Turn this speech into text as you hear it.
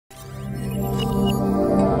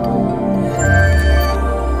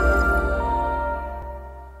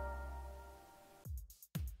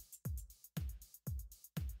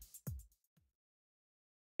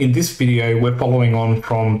In this video, we're following on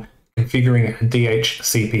from configuring a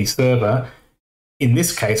DHCP server. In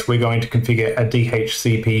this case, we're going to configure a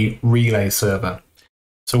DHCP Relay server.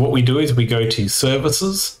 So what we do is we go to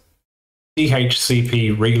Services,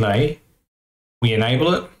 DHCP Relay, we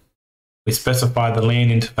enable it, we specify the LAN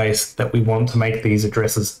interface that we want to make these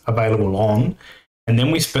addresses available on, and then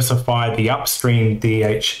we specify the upstream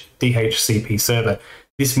DHCP server.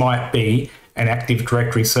 This might be an Active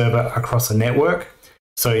Directory server across a network.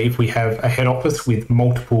 So if we have a head office with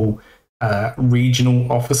multiple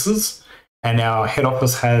regional offices, and our head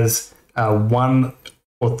office has one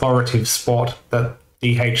authoritative spot that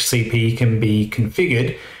DHCP can be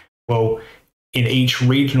configured, well, in each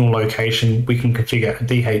regional location, we can configure a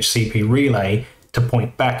DHCP relay to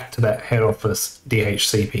point back to that head office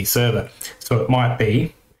DHCP server. So it might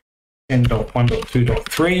be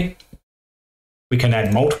 10.1.2.3. We can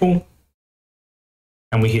add multiple,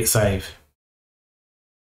 and we hit save.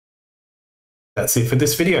 That's it for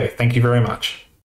this video. Thank you very much.